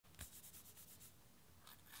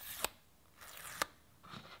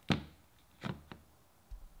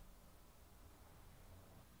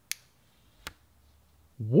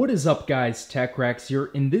What is up, guys? TechRex here.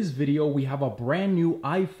 In this video we have a brand new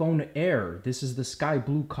iPhone Air. This is the sky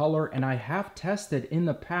blue color, and I have tested in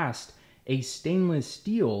the past a stainless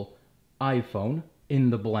steel iPhone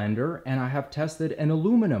in the blender, and I have tested an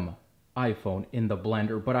aluminum iPhone in the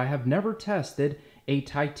blender, but I have never tested a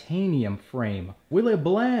titanium frame. Will it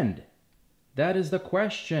blend? That is the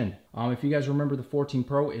question. If you guys remember the 14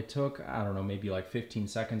 Pro, it took, I don't know, maybe like 15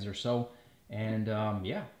 seconds or so, and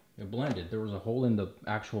yeah, it blended. There was a hole in the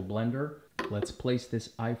actual blender. Let's place this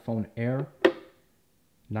iPhone Air.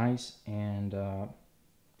 Nice, and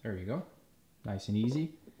there you go. Nice and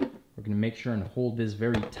easy. We're gonna make sure and hold this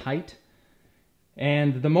very tight.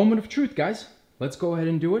 And the moment of truth, guys. Let's go ahead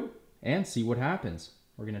and do it and see what happens.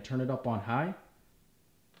 We're gonna turn it up on high.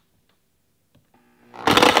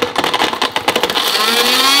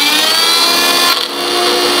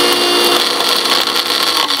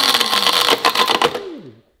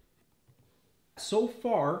 So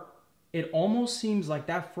far, it almost seems like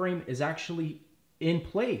that frame is actually in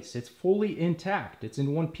place. It's fully intact. It's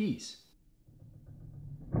in one piece.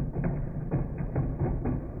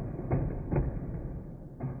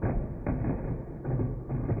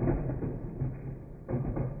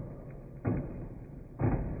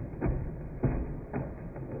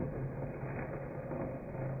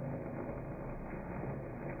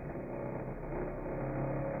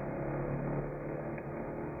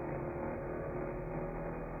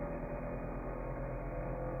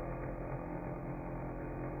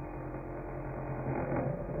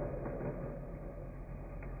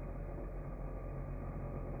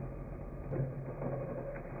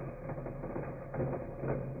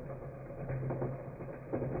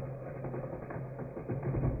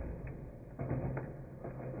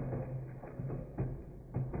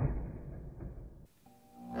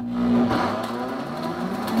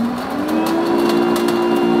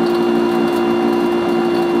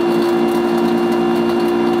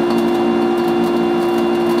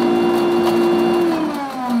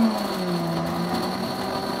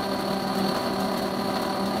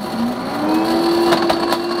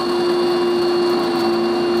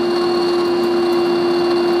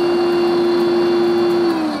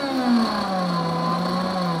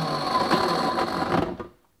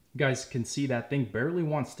 You guys can see that thing barely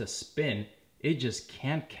wants to spin. It just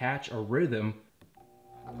can't catch a rhythm.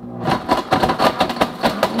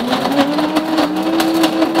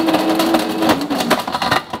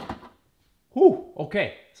 Whew,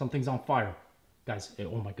 okay, something's on fire. Guys,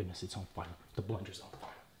 oh my goodness, it's on fire. The blender's on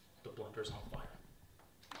fire. The blender's on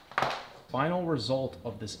fire. Final result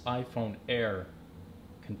of this iPhone Air.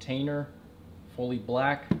 Container, fully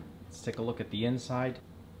black. Let's take a look at the inside.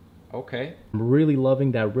 Okay. I'm really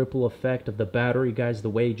loving that ripple effect of the battery, guys, the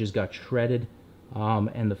way it just got shredded,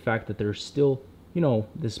 and the fact that there's still, you know,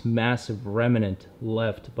 this massive remnant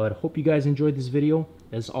left. But hope you guys enjoyed this video.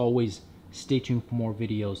 As always, stay tuned for more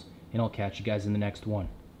videos, and I'll catch you guys in the next one.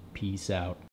 Peace out.